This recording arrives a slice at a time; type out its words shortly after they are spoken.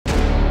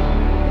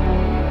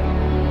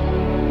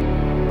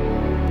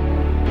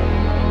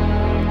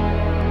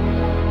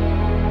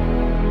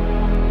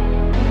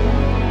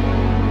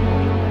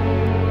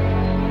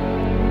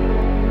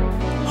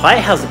Hi,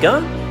 how's it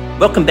going?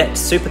 Welcome back to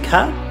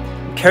SuperCard.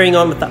 I'm carrying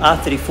on with the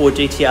R34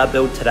 GTR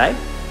build today.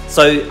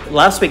 So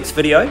last week's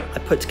video, I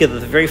put together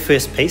the very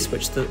first piece,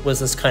 which was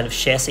this kind of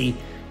chassis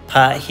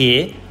part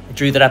here. I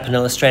drew that up in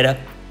Illustrator,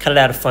 cut it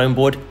out of foam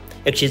board.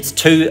 Actually, it's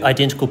two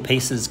identical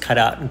pieces cut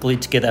out and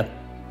glued together.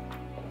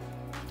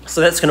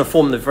 So that's going to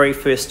form the very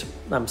first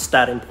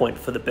starting point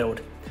for the build.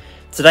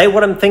 Today,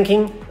 what I'm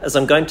thinking is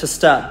I'm going to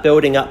start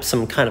building up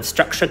some kind of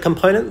structure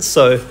components.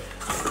 So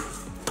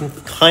I'm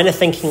kind of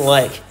thinking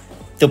like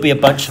there'll be a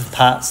bunch of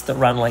parts that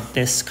run like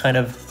this kind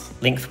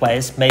of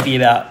lengthways, maybe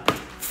about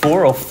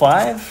 4 or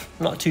 5,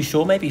 not too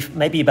sure,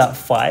 maybe about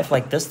 5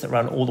 like this that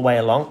run all the way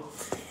along.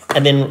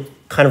 And then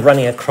kind of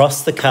running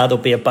across the car,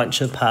 there'll be a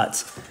bunch of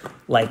parts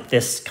like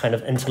this kind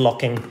of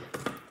interlocking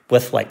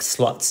with like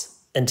slots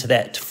into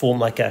that to form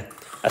like a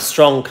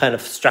strong kind of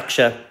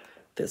structure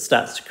that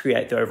starts to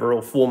create the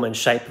overall form and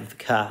shape of the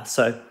car.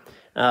 So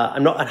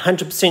I'm not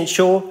 100%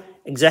 sure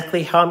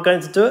exactly how I'm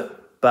going to do it,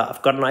 but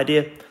I've got an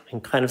idea. I can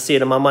kind of see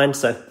it in my mind.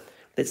 So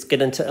let's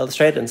get into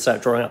Illustrator and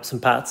start drawing up some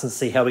parts and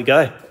see how we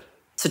go.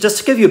 So just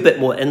to give you a bit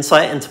more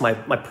insight into my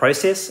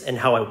process and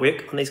how I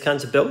work on these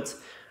kinds of builds,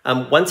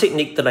 one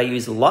technique that I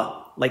use a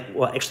lot,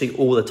 actually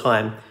all the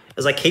time,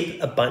 is I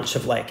keep a bunch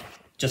of like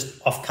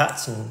just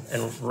offcuts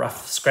and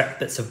rough scrap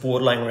bits of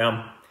board lying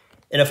around.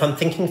 And if I'm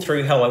thinking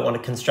through how I want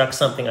to construct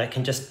something, I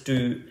can just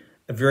do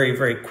a very,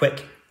 very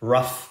quick,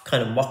 rough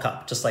kind of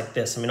mock-up, just like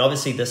this. I mean,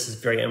 obviously this is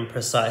very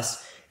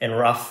imprecise and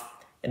rough,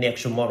 and the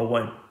actual model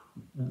won't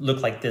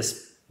look like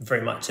this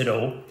very much at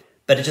all.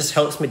 But it just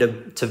helps me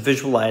to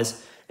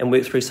visualize and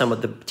work through some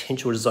of the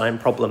potential design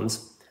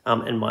problems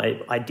in my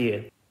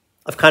idea.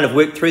 I've kind of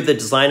worked through the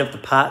design of the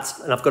parts,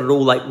 and I've got it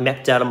all like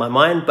mapped out in my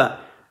mind,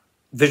 but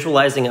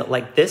visualizing it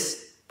like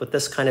this, with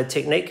this kind of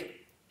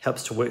technique,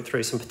 helps to work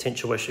through some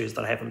potential issues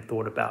that I haven't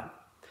thought about.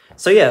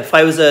 So yeah, if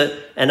I was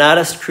an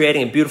artist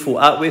creating a beautiful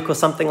artwork or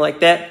something like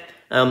that,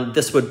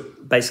 this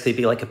would basically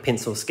be like a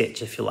pencil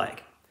sketch, if you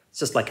like. It's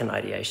just like an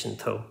ideation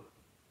tool.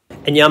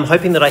 And yeah, I'm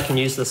hoping that I can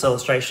use this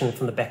illustration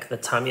from the back of the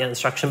Tamiya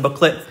instruction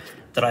booklet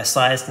that I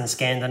sized and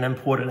scanned and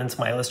imported into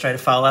my Illustrator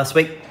file last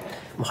week.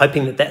 I'm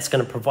hoping that that's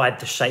going to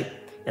provide the shape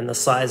and the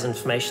size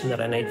information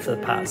that I need for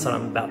the parts that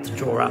I'm about to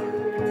draw up.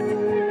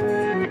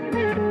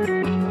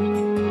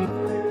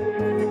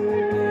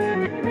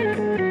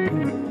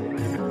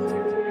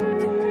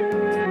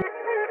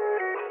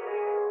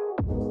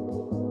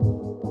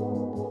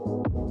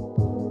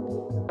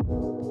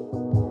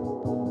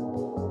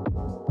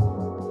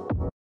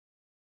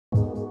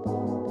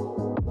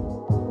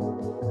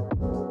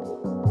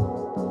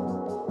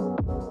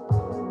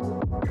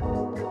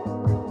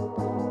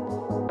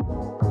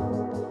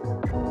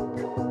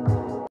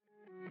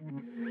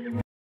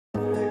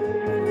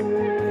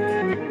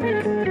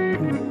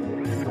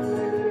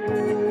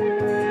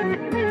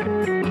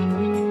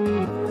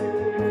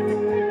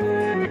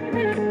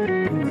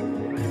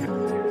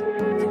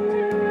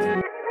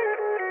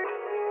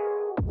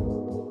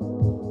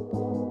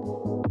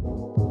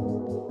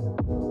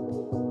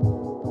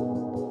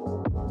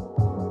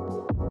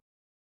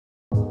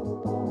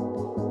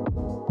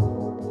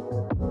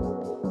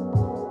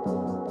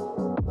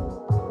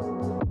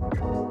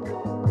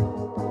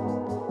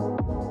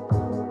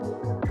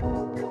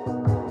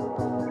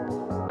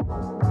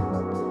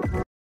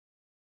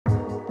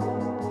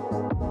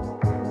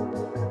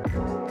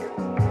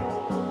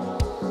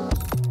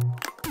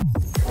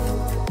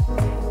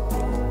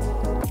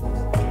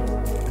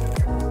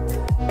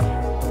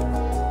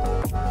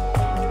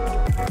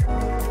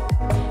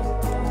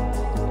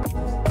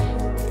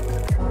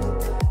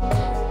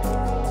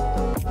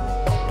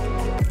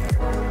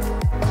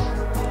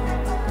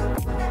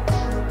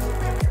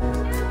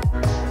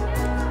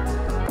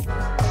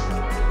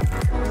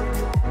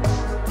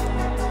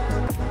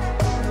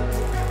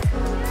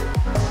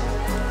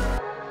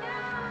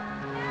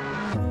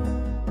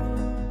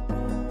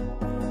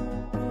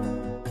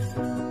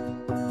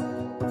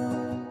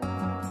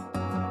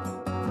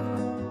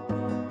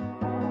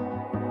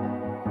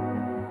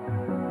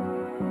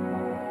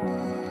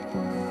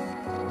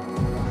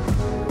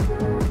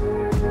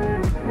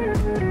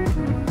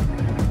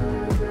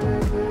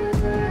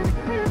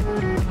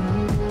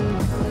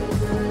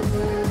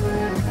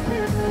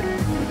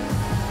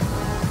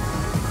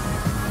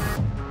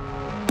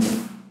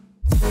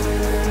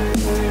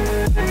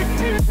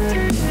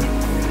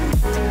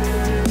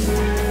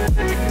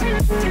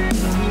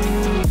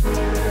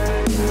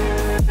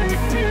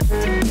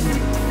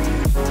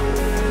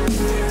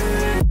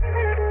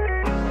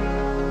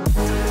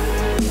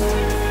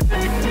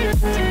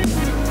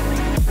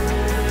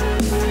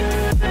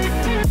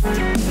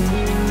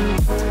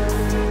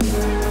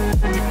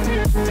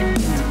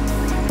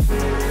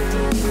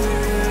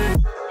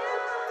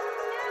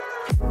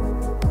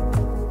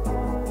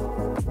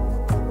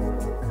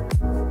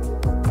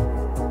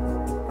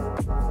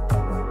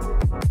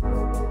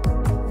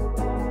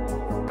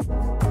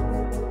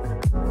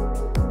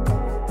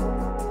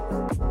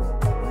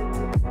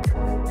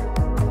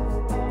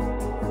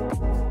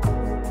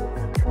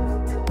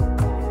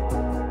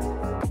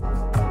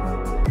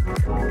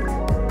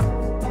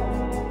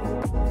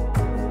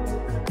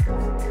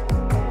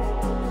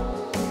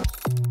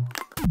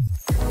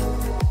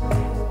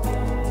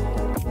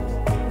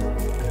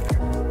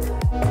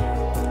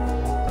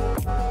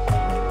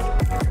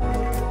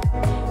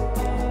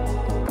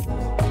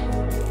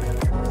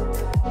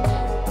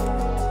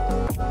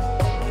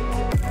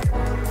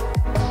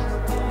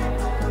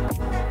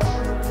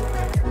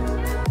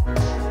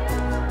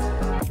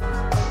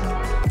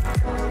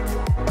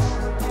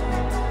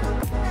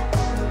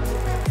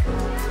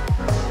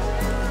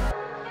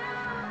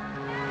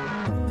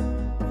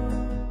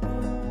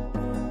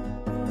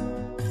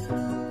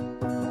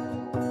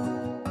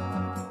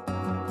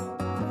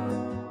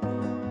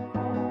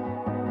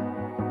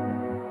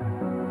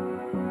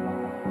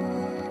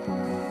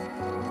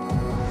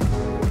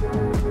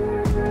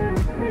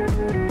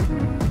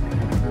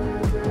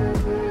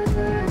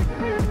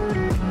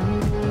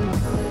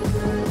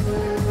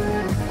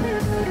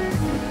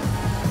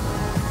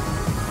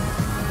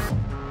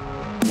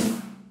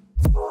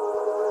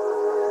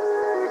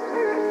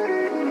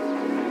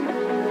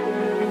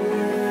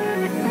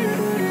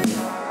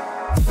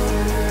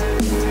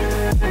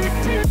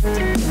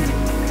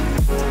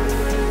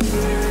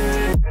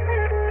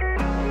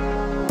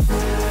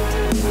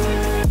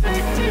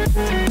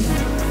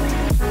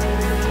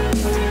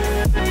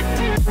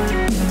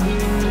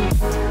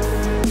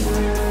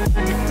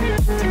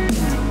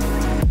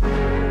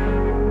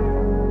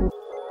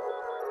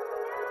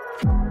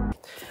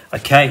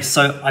 Okay,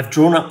 so I've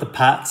drawn up the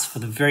parts for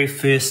the very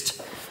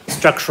first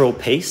structural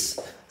piece.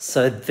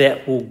 So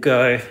that will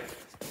go,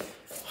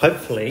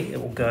 hopefully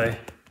it will go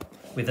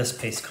where this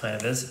piece kind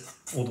of is,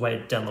 all the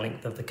way down the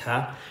length of the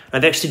car.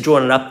 I've actually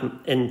drawn it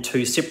up in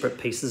two separate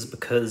pieces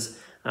because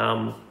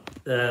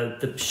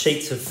the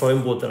sheets of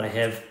foam board that I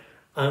have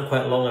aren't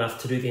quite long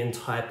enough to do the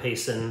entire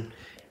piece in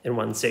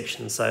one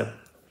section. So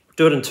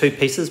do it in two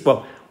pieces.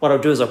 Well, what I'll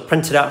do is I'll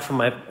print it out from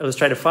my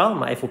Illustrator file,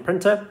 my A4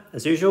 printer,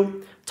 as usual,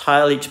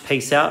 tile each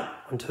piece out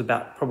onto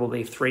about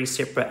probably 3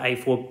 separate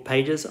A4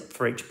 pages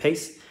for each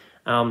piece,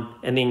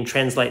 and then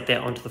translate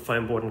that onto the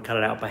foam board and cut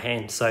it out by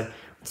hand. So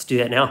let's do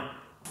that now.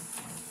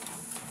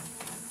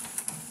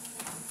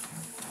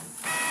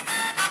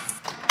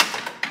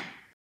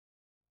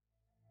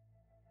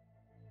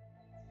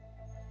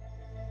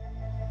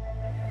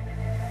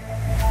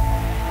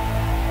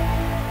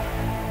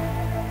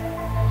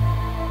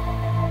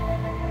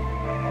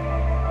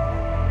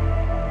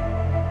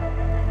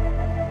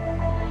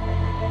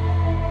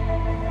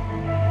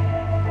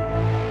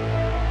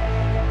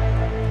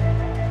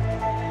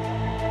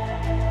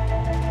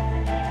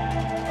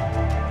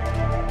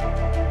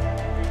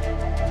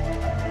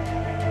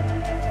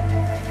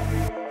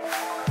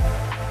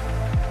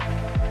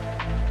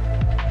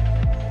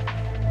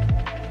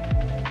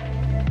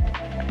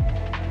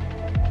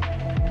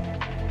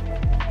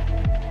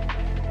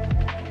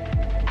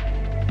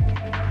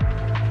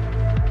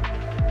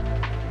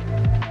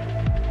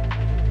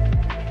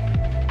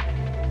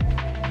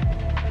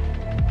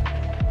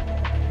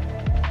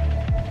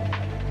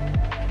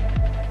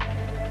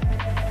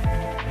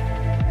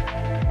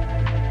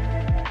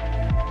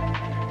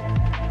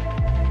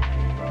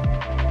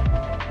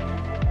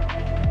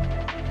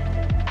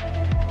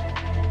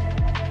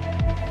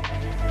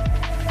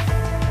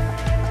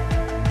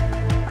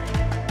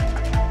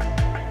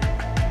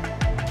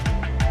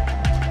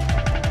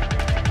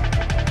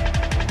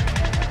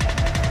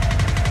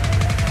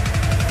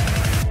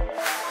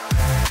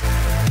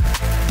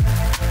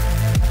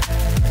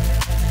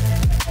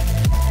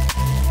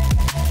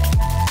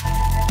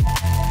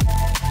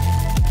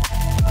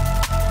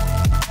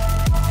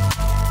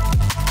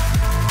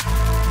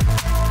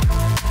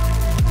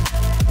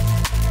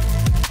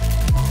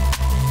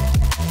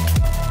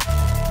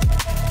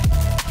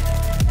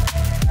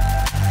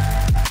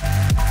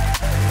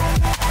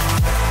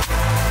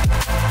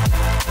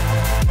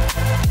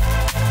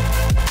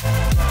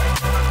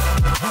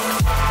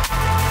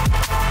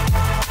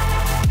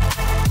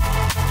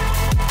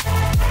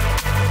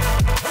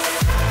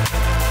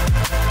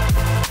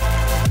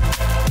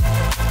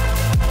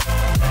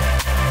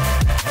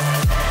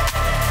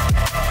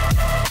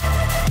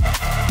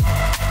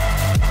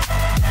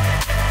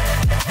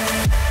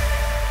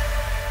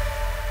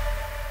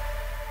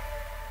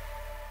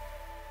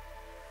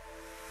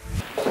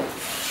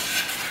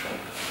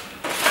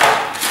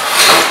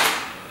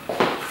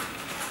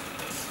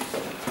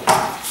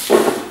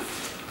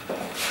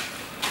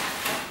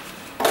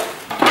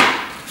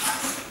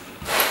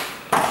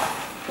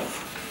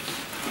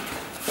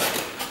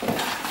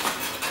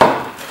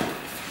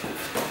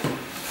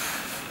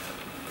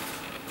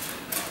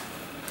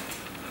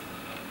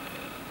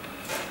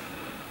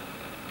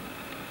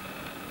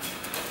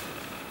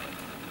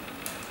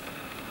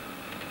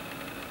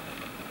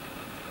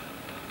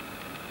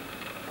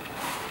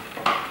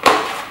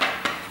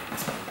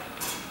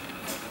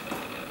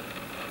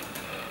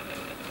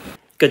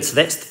 Good, so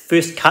that's the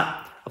first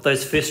cut of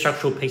those first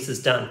structural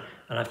pieces done.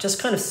 And I've just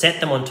kind of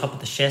sat them on top of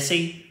the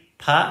chassis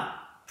part,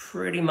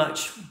 pretty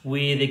much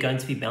where they're going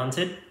to be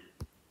mounted.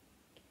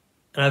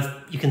 And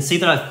you can see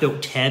that I've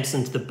built tabs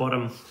into the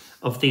bottom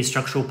of these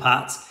structural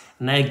parts,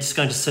 and they're just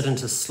going to sit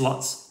into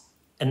slots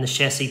in the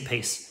chassis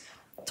piece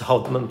to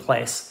hold them in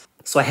place.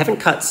 So I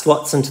haven't cut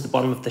slots into the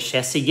bottom of the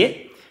chassis yet.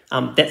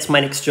 That's my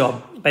next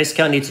job.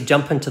 Basically, I need to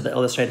jump into the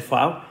Illustrator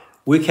file,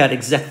 work out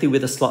exactly where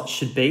the slots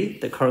should be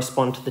that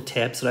correspond to the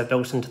tabs that I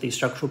built into these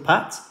structural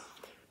parts,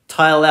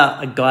 tile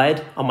out a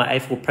guide on my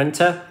A4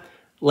 printer,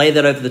 lay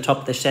that over the top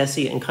of the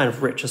chassis and kind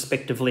of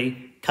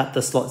retrospectively cut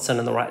the slots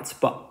in the right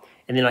spot.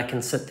 And then I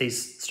can sit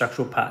these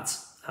structural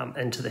parts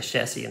into the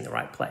chassis in the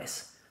right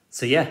place.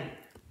 So yeah,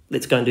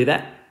 let's go and do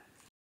that.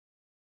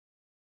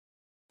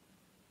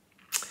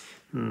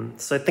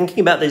 So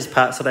thinking about these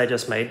parts that I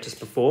just made just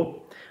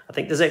before, I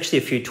think there's actually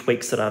a few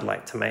tweaks that I'd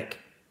like to make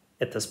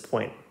at this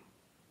point.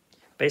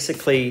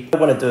 Basically, what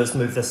I want to do is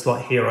move this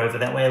slot here over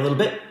that way a little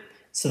bit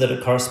so that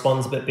it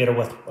corresponds a bit better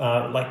with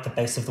like the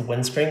base of the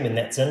windscreen when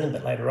that's in a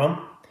bit later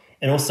on.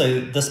 And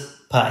also this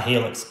part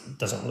here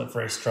doesn't look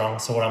very strong,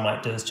 so what I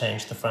might do is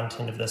change the front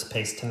end of this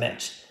piece to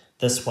match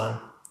this one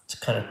to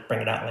kind of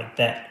bring it out like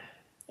that,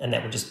 and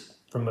that would just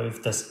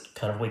remove this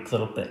kind of weak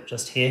little bit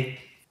just here.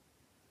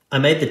 I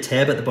made the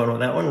tab at the bottom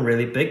of that one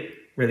really big,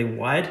 really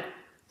wide,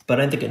 but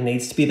I don't think it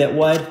needs to be that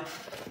wide.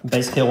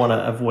 Basically, I want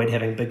to avoid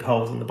having big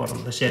holes in the bottom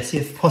of the chassis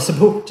if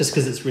possible, just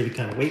because it's really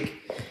kind of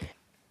weak.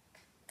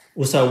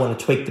 Also, I want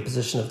to tweak the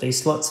position of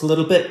these slots a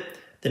little bit.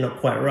 They're not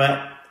quite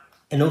right.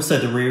 And also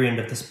the rear end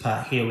of this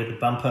part here where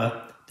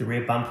the the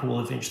rear bumper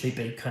will eventually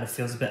be kind of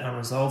feels a bit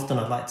unresolved, and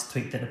I'd like to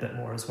tweak that a bit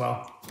more as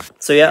well.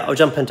 So yeah, I'll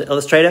jump into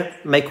Illustrator,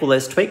 make all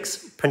those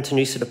tweaks, print a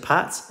new set of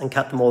parts and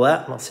cut them all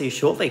out, and I'll see you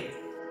shortly.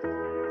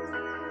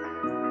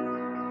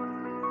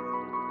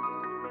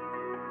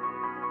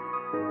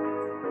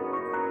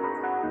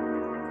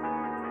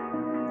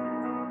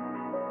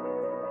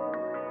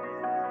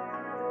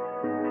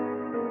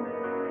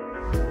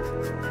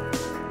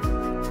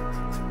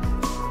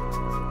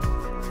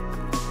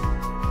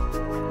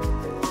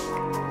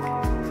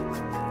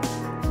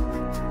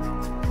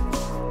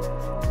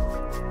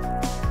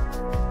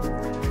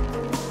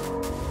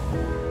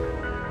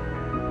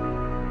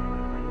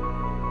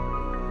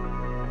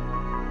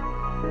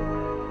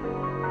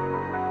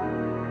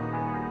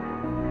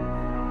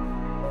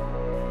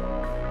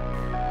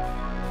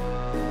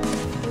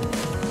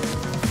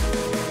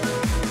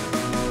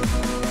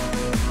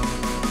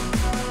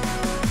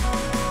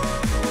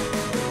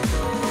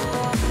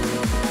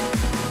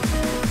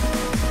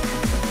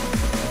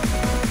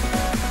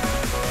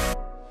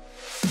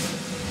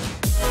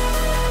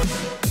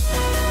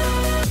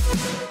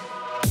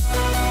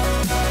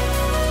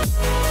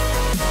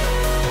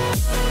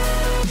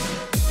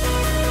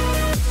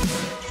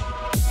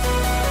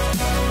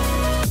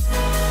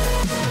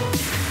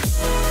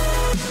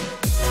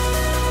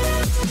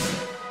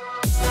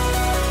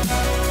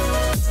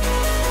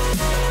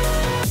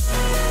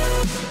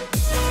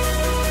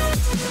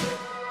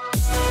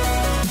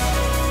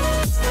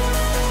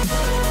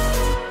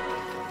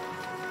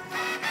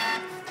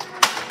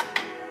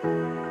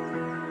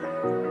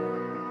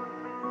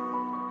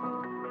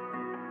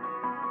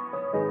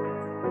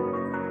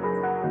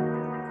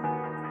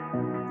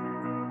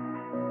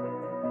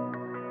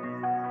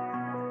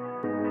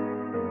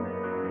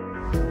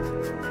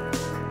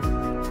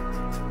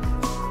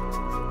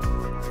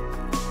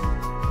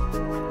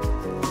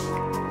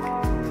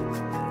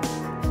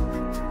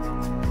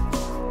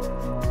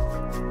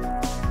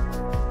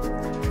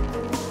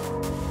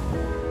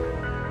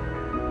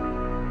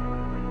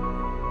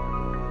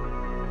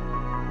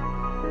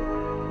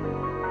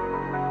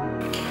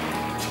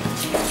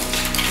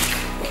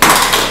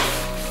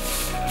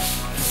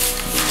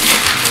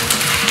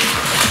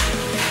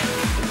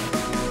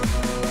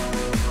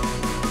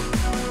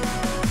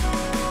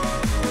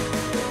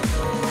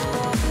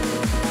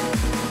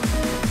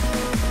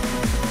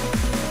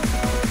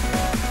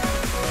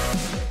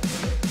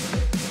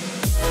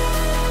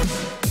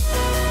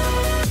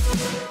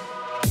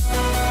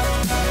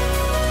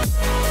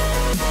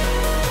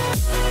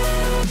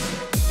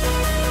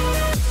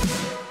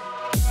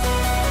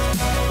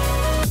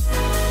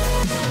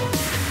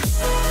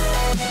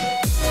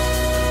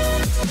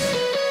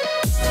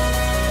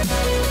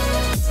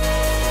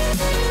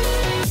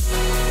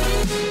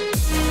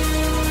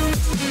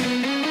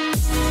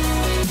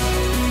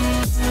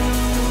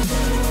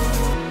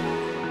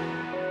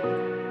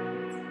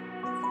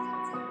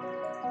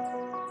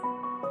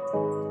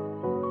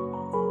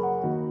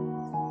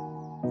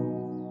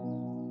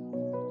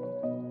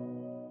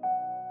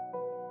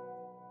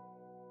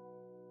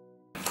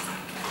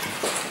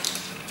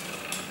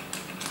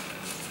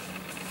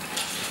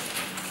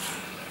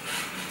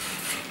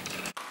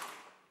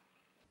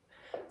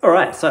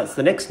 Alright, so it's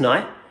the next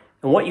night,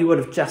 and what you would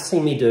have just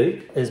seen me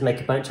do is make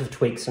a bunch of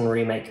tweaks and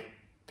remake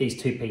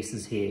these two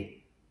pieces here.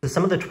 So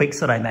some of the tweaks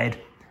that I made,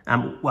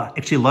 well,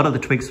 actually a lot of the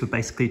tweaks were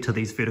basically to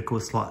these vertical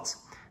slots.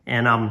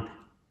 And I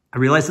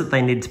realized that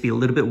they needed to be a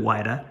little bit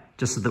wider,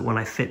 just so that when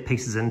I fit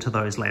pieces into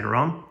those later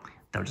on,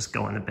 they'll just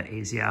go in a bit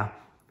easier.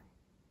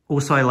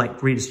 Also, I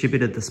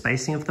redistributed the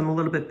spacing of them a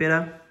little bit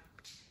better.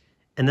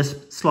 And this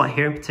slot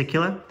here in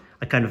particular,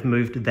 I kind of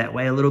moved that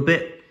way a little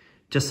bit,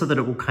 just so that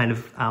it will kind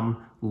of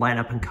line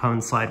up and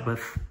coincide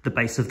with the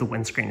base of the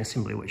windscreen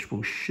assembly, which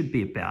should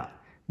be about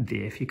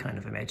there, if you kind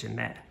of imagine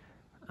that.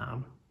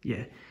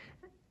 Yeah,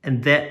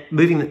 and that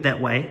moving it that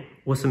way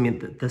also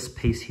meant that this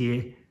piece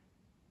here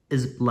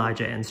is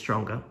larger and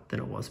stronger than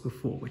it was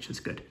before, which is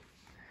good.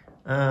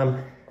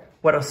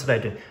 What else did I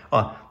do?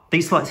 Oh,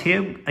 these slots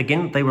here,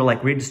 again, they were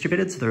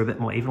redistributed, so they're a bit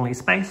more evenly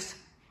spaced.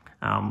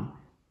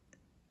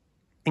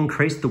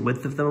 Increased the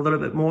width of them a little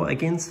bit more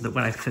again, so that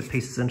when I fit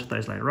pieces into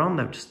those later on,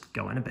 they'll just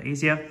go in a bit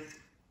easier.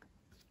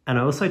 And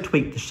I also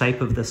tweaked the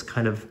shape of this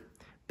kind of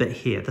bit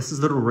here. This is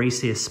a little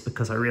recess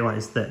because I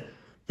realized that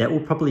that will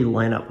probably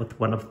line up with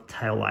one of the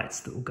tail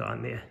lights that will go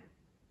in there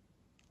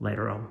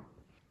later on.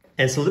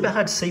 And it's a little bit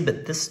hard to see,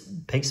 but this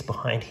piece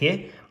behind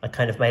here, I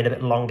kind of made a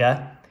bit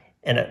longer,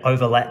 and it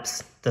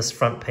overlaps this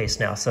front piece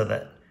now, so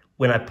that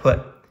when I put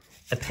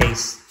a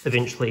piece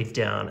eventually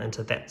down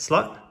into that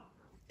slot,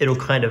 it'll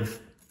kind of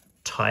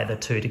tie the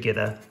two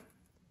together,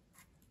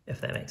 if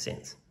that makes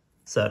sense.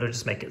 So it'll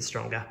just make it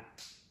stronger.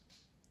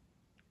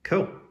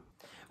 Cool.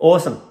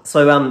 Awesome.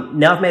 So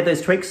now I've made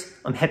those tweaks,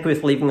 I'm happy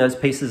with leaving those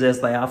pieces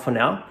as they are for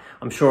now.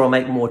 I'm sure I'll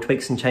make more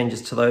tweaks and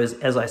changes to those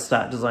as I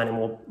start designing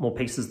more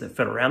pieces that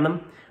fit around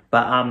them.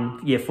 But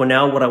yeah, for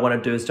now, what I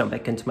want to do is jump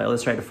back into my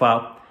Illustrator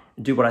file,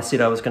 do what I said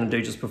I was going to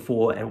do just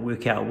before, and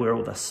work out where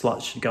all the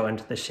slots should go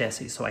into the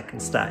chassis, so I can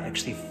start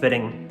actually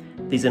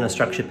fitting these inner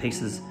structure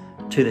pieces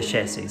to the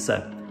chassis.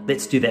 So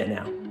let's do that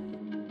now.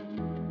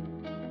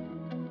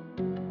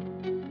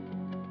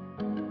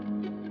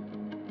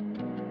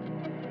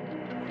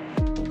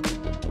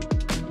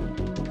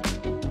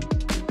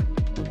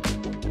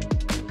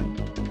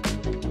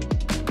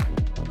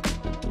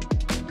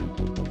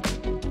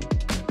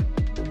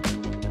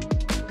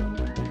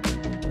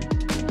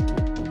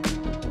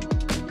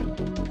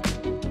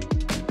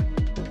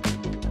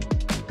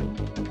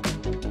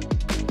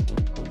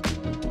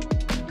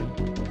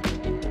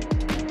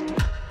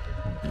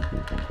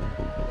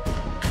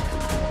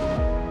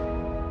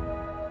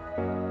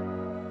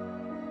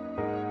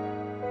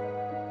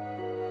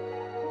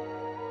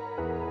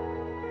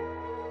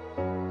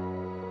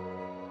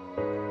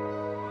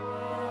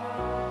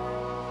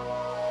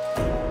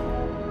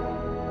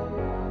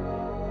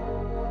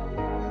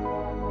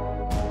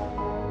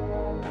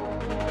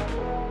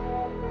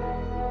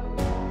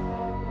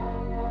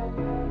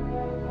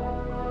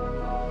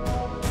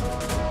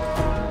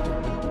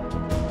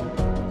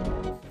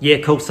 Yeah,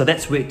 cool, so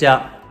that's worked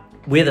out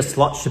where the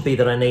slots should be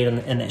that I need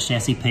in that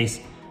chassis piece.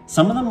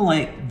 Some of them,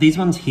 like these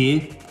ones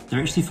here,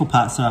 they're actually for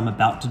parts that I'm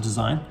about to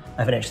design.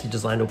 I haven't actually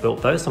designed or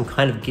built those, so I'm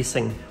kind of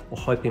guessing or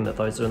hoping that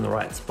those are in the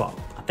right spot.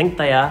 I think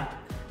they are,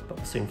 but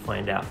we'll soon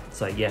find out.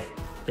 So yeah,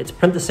 let's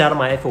print this out on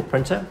my A4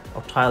 printer.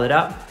 I'll tile it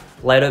out,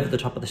 lay it over the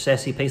top of the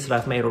chassis piece that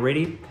I've made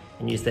already,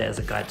 and use that as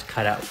a guide to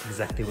cut out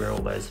exactly where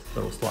all those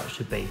little slots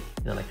should be.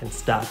 And then I can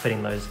start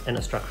fitting those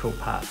inner structural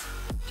parts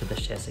to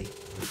this chassis.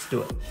 Let's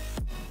do it.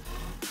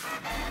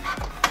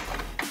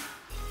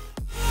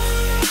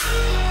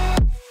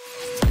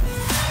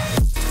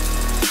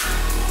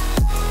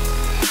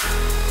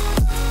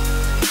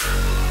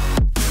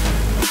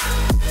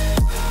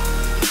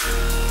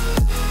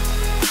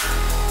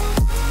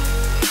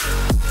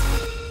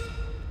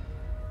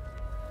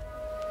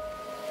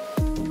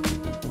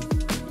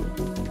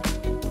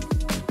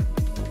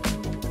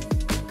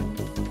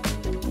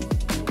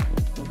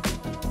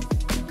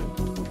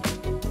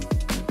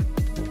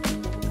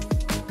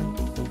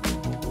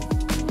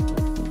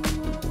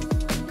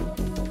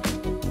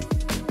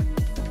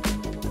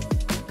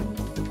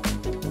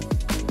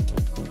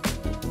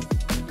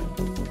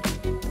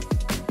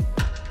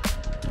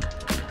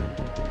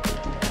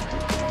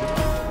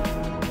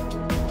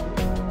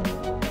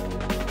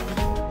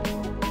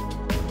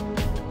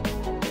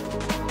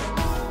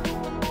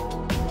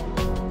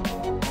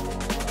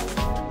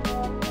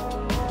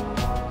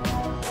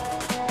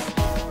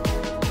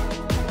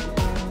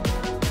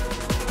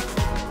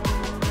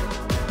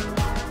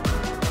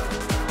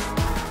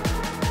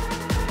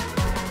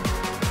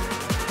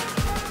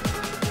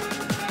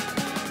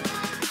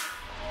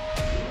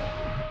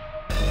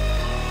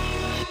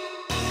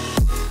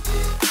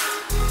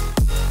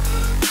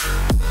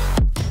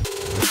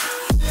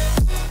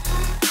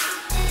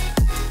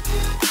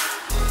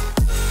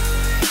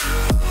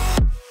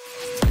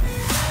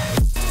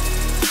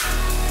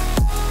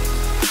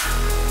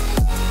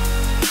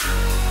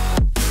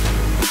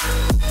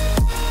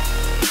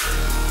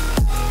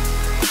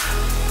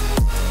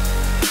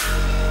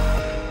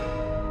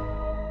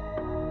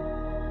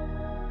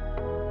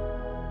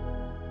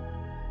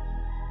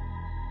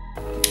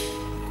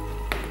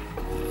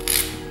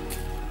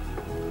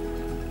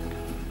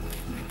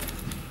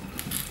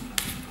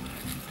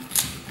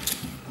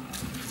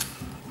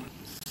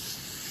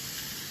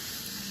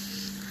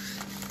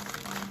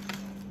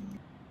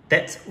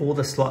 That's all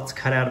the slots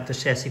cut out of the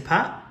chassis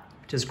part,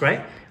 which is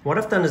great. What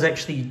I've done is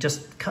actually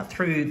just cut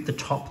through the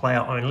top layer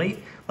only.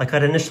 Like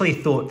I'd initially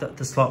thought that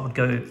the slot would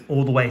go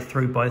all the way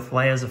through both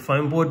layers of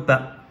foam board,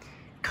 but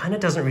it kind of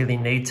doesn't really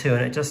need to,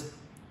 and it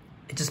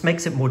just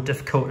makes it more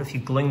difficult if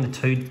you're gluing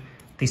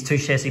these two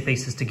chassis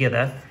pieces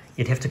together.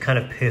 You'd have to kind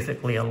of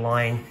perfectly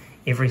align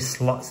every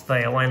slot so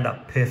they lined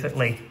up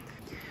perfectly.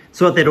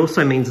 So what that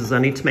also means is I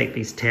need to make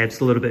these tabs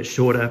a little bit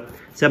shorter.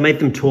 So I made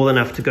them tall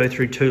enough to go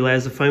through 2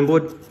 layers of foam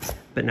board,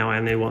 but now I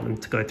only want them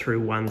to go through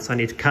 1. So I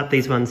need to cut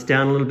these ones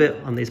down a little bit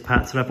on these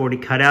parts that I've already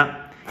cut out.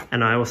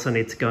 And I also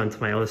need to go into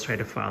my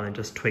Illustrator file and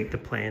just tweak the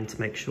plan to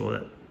make sure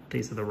that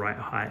these are the right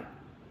height.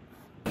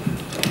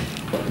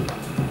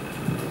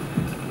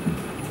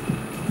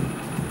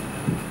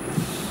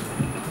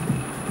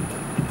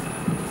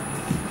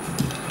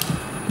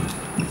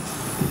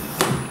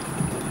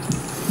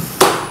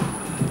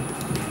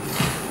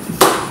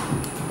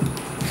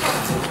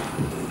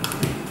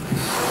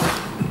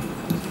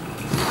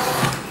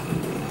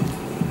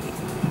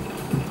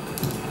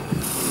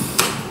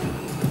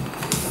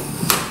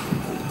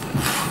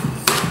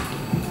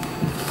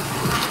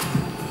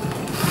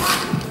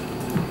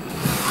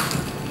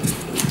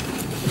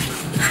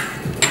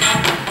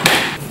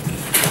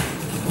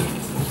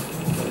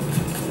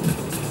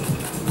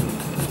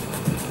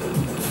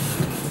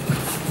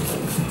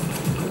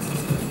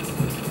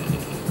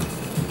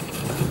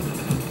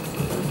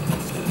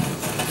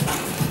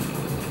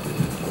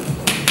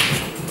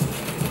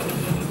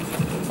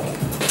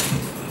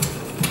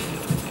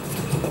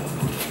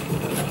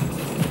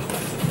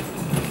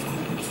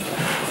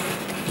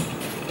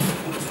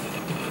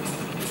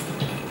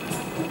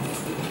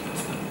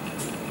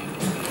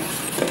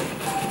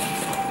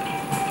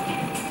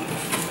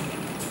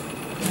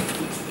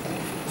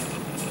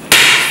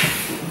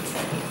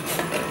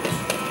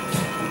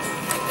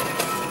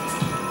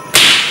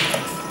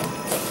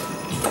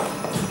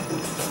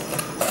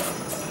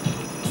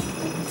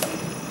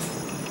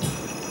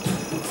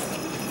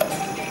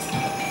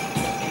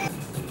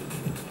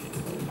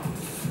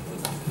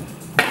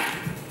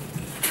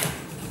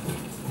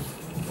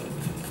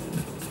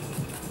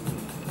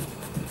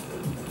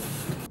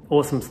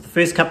 Awesome, so the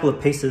first couple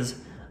of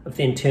pieces of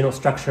the internal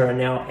structure are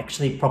now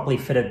actually properly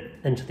fitted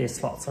into their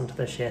slots onto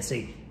the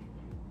chassis.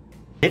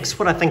 Next,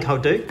 what I think I'll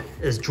do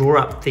is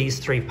draw up these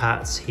three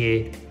parts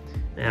here.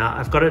 Now,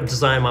 I've got a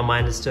design in my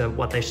mind as to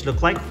what they should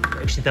look like.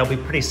 Actually, they'll be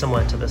pretty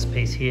similar to this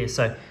piece here,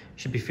 so it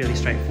should be fairly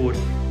straightforward.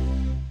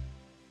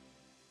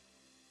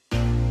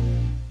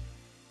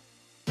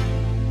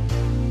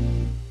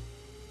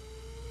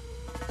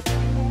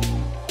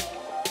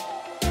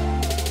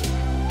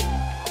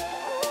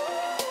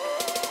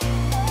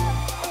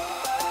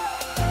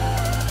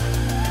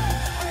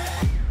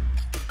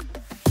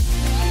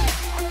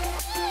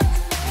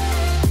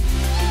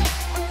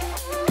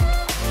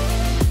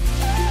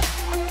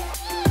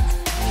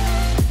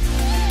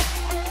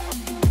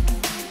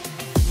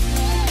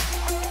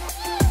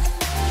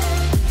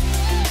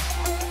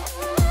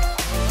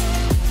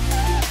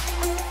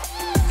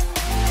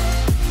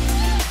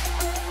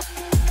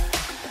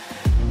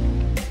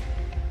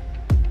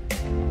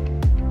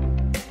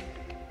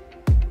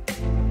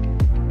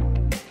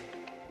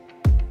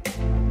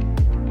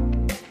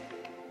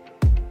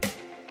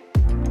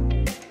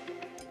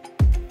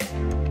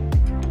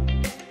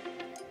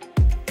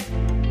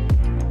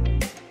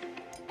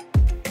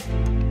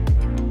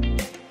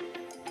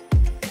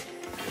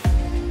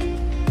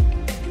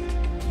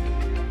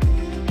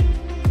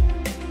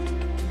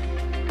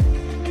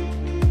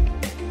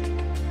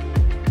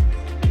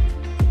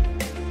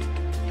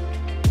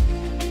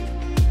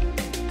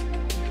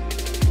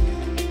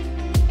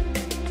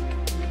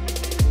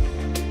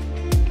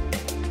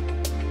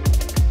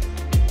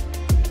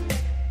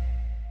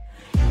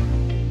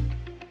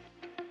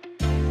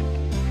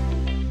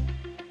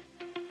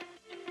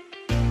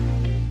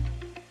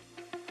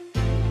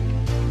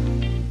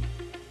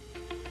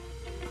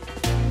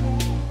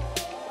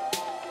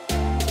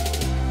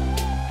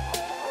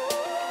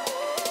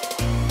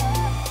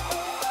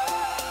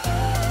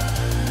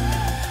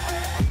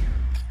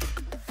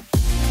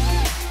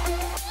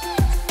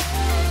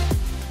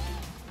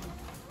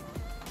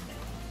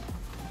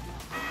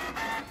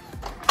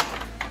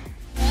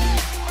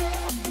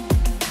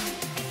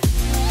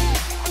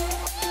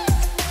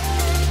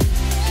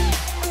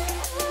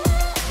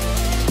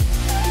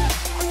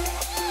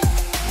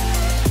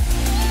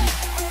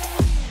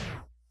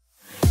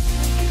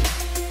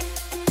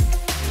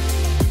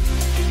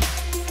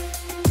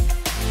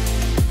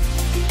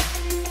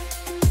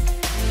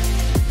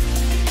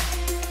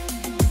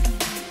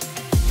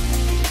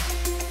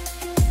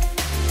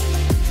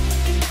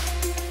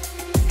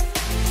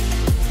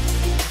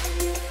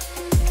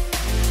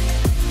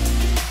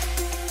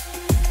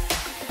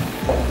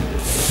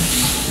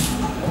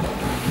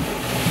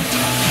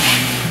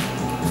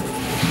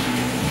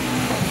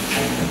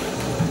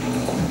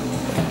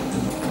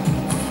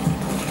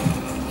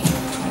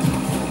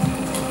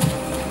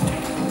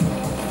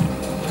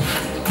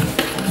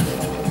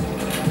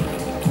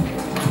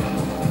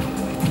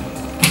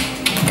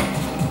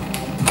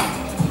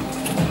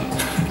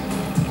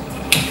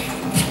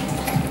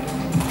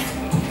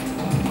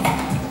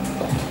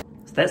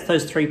 So that's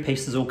those three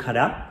pieces all cut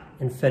out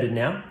and fitted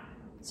now.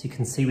 So you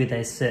can see where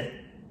they sit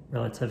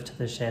relative to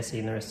the chassis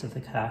and the rest of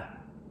the car.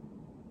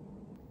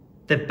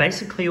 They're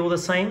basically all the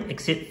same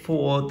except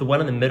for the one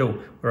in the middle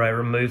where I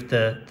removed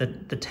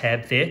the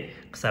tab there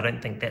because I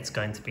don't think that's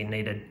going to be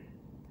needed.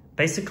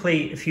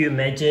 Basically, if you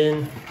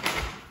imagine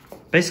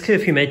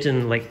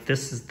like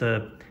this is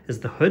the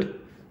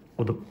hood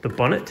or the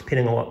bonnet,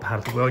 depending on what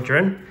part of the world you're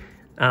in,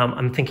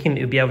 I'm thinking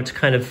you'll be able to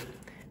kind of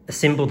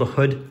assemble the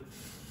hood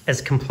as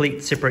a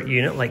complete separate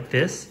unit like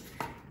this,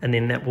 and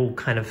then that will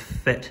kind of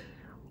fit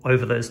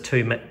over those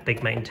two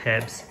big main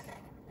tabs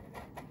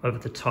over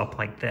the top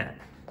like that.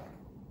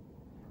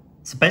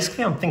 So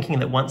basically I'm thinking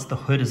that once the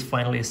hood is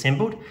finally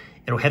assembled,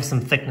 it'll have some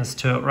thickness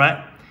to it,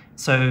 right?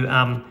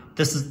 So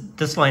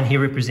this line here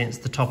represents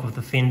the top of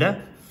the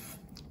fender,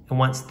 and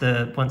once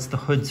the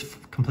hood's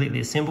completely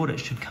assembled, it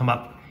should come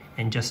up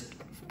and just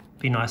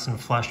be nice and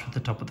flush with the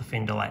top of the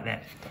fender like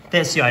that.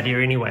 That's the idea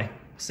anyway.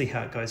 We'll see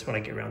how it goes when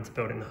I get around to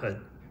building the hood.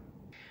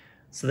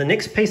 So the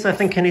next piece I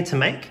think I need to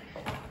make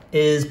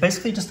is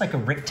basically just like a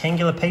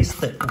rectangular piece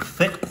that will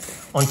fit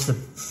onto the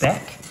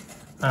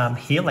back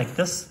here like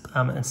this,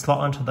 and slot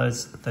onto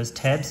those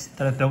tabs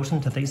that are built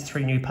into these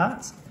three new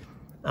parts.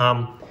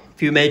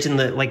 If you imagine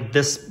that like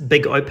this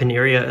big open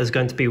area is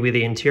going to be where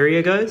the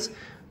interior goes,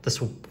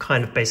 this will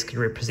kind of basically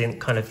represent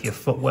kind of your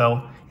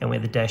footwell and where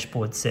the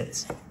dashboard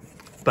sits.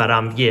 But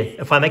yeah,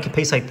 if I make a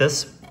piece like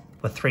this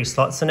with three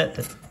slots in it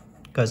that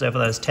goes over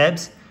those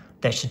tabs,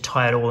 that should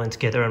tie it all in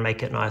together and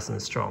make it nice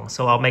and strong.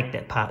 So I'll make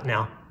that part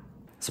now.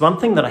 So one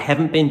thing that I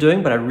haven't been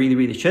doing, but I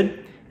really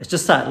should, is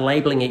just start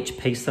labeling each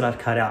piece that I've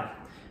cut out.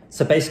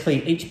 So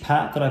basically each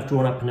part that I've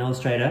drawn up in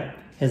Illustrator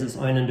has its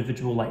own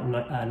individual like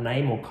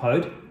name or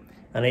code.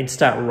 I need to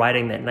start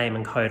writing that name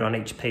and code on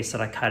each piece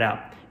that I cut out.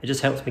 It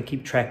just helps me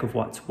keep track of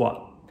what's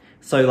what.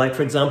 So like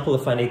for example,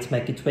 if I need to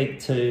make a tweak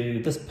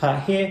to this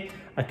part here,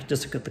 I could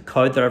just look at the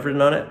code that I've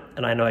written on it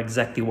and I know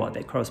exactly what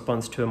that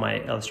corresponds to in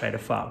my Illustrator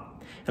file.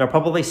 And I'll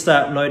probably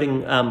start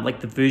noting like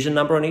the version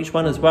number on each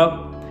one as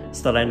well.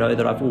 so that I know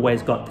that I've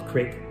always got the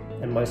correct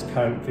and most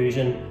current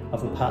version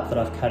of the part that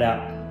I've cut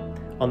out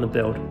on the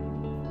build.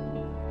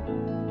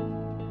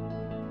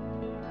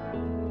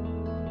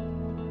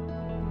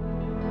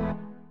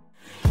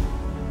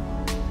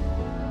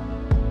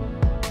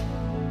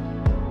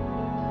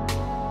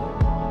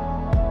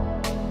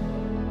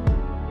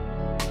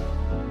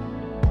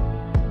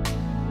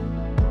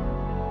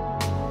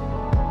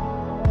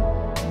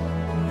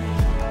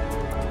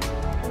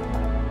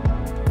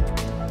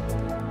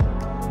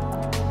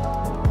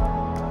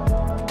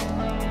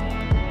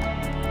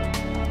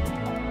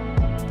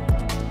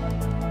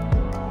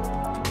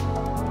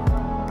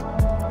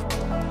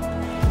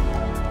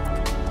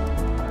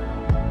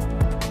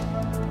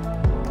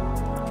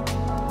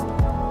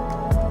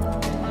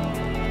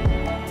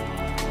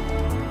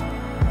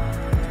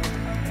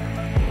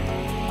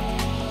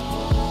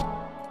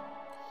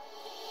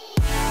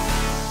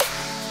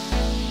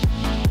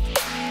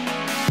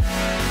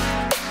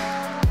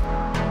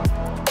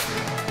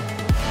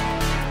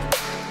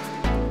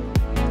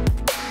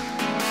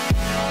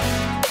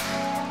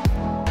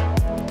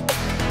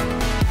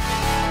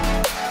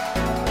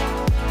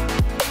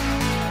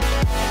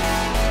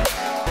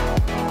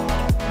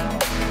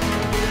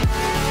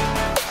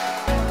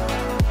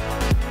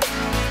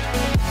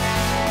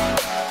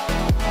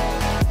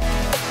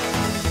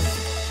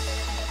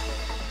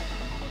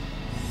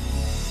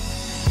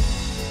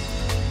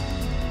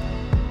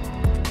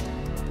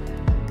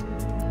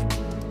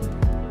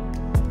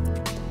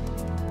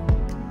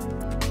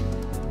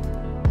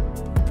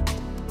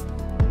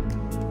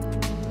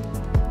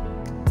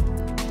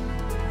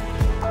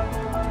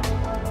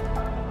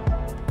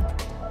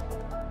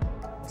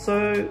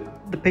 So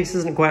the piece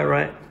isn't quite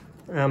right.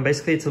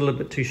 Basically it's a little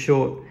bit too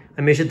short.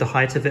 I measured the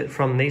height of it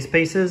from these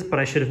pieces, but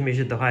I should have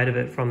measured the height of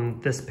it from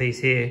this piece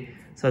here.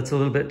 So it's a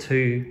little bit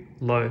too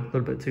low,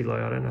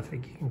 I don't know if you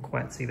can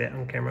quite see that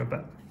on camera,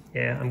 but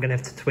yeah, I'm gonna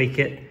have to tweak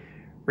it,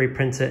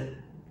 reprint it,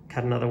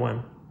 cut another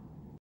one.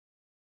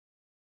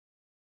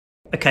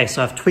 Okay,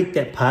 so I've tweaked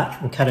that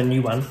part and cut a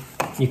new one.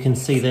 You can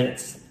see that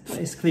it's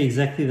basically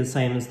exactly the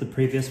same as the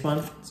previous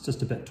one. It's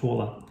just a bit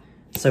taller.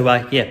 So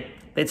yeah,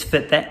 let's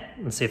fit that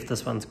and see if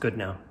this one's good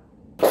now.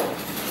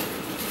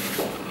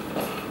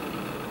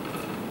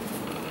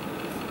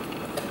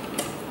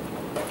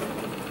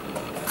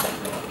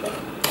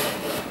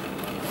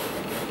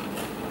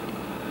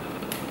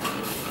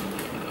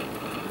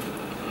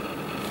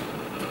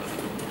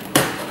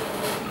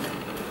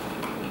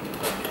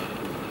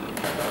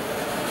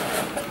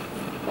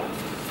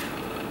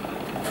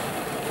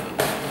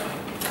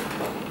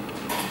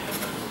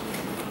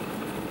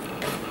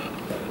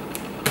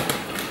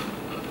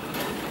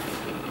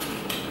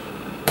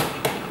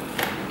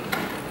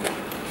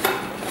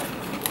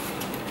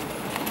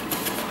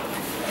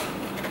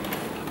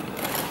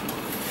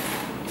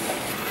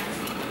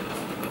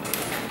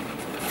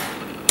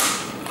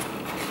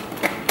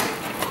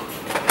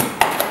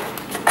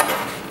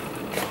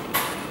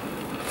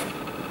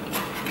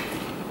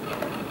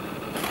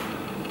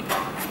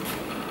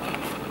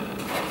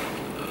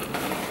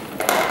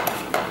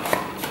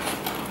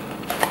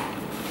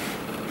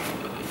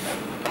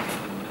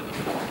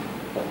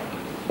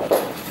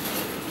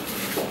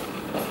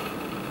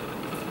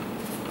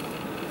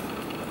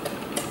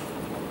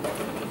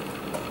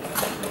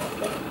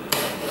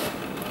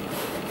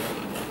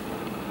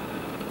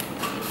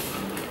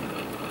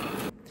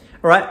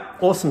 All right,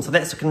 awesome, so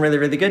that's looking really,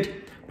 really good.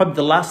 Probably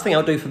the last thing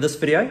I'll do for this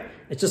video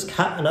is just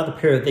cut another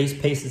pair of these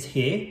pieces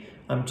here.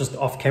 I'm just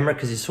off camera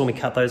because you saw me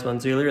cut those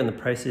ones earlier and the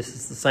process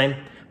is the same.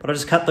 But I'll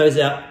just cut those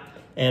out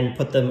and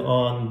put them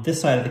on this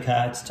side of the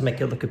car just to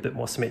make it look a bit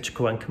more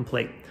symmetrical and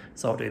complete.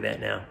 So I'll do that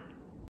now.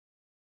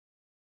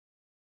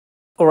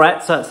 All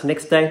right, so it's the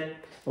next day.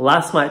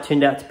 Last night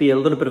turned out to be a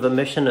little bit of a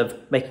mission of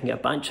making a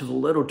bunch of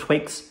little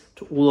tweaks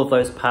to all of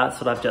those parts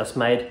that I've just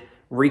made,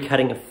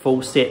 recutting a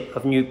full set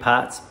of new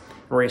parts,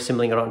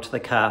 reassembling it onto the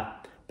car.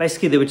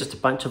 Basically, there were just a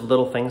bunch of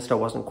little things that I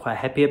wasn't quite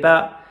happy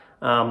about.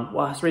 Well,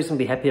 I was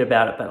reasonably happy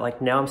about it, but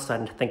like now I'm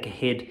starting to think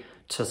ahead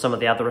to some of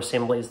the other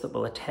assemblies that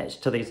will attach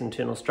to these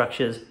internal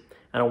structures.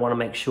 And I want to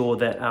make sure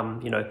that,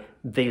 you know,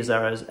 these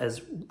are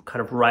as kind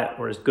of right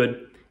or as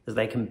good as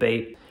they can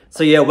be.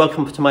 So yeah,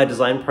 welcome to my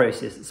design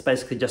process. It's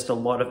basically just a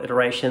lot of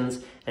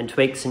iterations and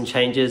tweaks and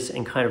changes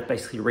and kind of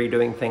basically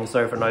redoing things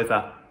over and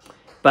over.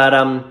 But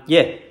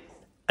yeah,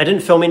 I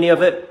didn't film any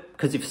of it,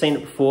 because you've seen it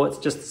before. It's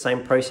just the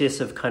same process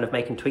of kind of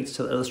making tweaks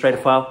to the Illustrator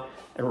file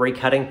and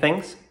recutting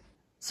things.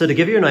 So to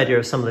give you an idea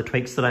of some of the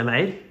tweaks that I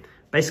made,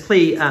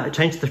 basically I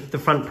changed the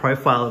front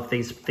profile of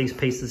these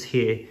pieces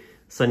here.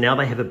 So now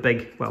they have a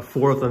big, well,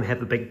 4 of them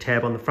have a big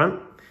tab on the front.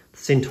 The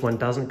center one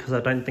doesn't, because I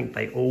don't think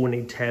they all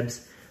need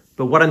tabs.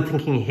 But what I'm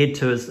thinking ahead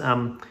to is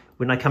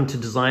when I come to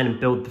design and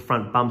build the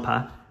front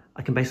bumper,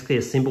 I can basically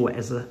assemble it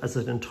as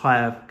an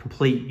entire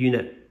complete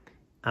unit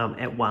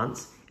at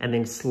once, and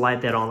then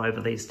slide that on over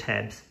these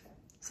tabs.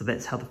 So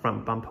that's how the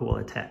front bumper will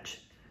attach.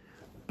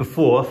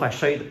 Before, if I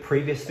show you the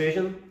previous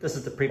version, this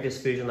is the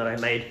previous version that I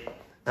made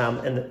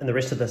in the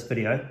rest of this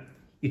video,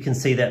 you can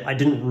see that I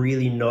didn't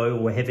really know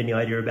or have any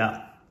idea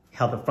about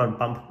how the front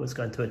bumper was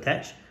going to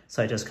attach.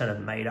 So I just kind of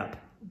made up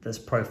this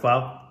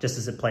profile just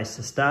as a place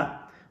to start.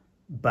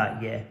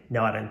 But yeah,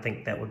 no, I don't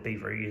think that would be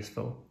very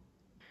useful.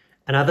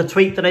 Another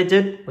tweak that I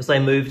did was I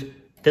moved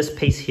this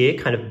piece here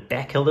kind of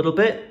back a little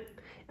bit.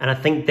 And I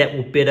think that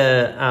will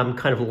better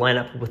kind of line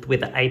up with where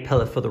the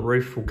A-pillar for the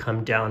roof will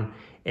come down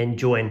and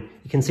join.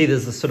 You can see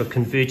there's a sort of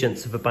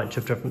convergence of a bunch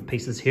of different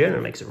pieces here, and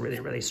it makes it really,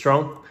 really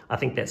strong. I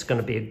think that's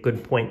going to be a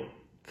good point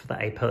for the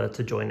A-pillar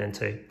to join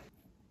into.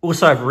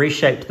 Also, I've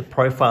reshaped the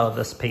profile of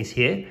this piece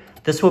here.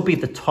 This will be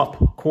the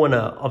top corner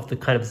of the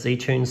kind of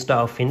Z-tune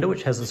style fender,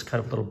 which has this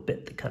kind of little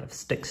bit that kind of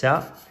sticks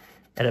out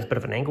at a bit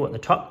of an angle at the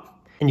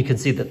top. And you can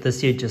see that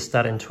this edge is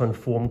starting to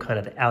inform kind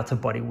of the outer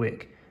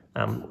bodywork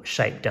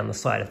shape down the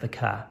side of the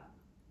car.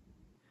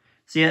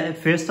 So yeah, at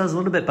first I was a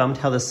little bit bummed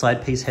how this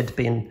side piece had to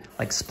be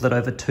split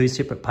over two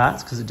separate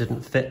parts because it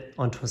didn't fit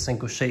onto a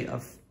single sheet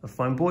of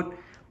foam board.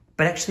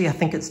 But actually I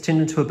think it's turned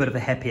into a bit of a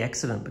happy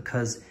accident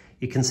because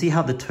you can see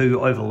how the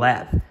two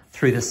overlap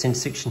through this center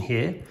section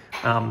here,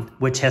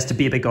 which has to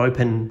be a big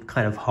open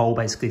kind of hole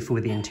basically for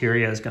where the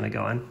interior is going to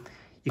go in.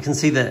 You can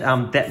see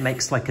that that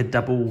makes like a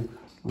double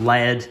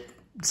layered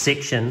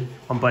section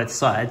on both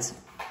sides,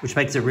 which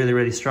makes it really,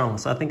 really strong.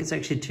 So I think it's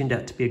actually turned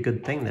out to be a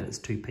good thing that it's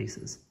two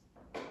pieces.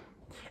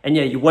 And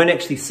yeah, you won't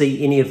actually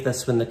see any of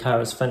this when the car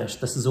is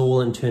finished. This is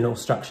all internal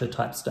structure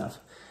type stuff.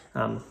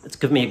 It's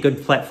given me a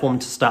good platform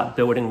to start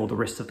building all the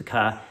rest of the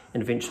car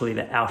and eventually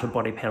the outer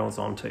body panels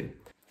onto.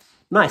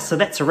 Nice, so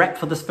that's a wrap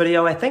for this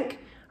video, I think.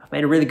 I've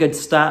made a really good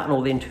start on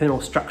all the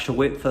internal structure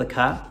work for the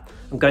car.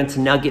 I'm going to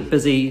now get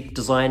busy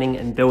designing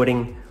and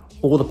building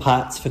all the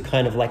parts for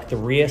kind of like the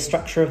rear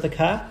structure of the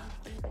car.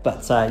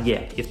 But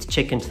yeah, you have to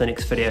check into the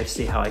next video to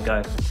see how I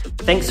go.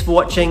 Thanks for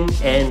watching,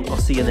 and I'll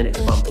see you in the next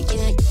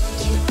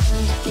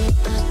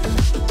one.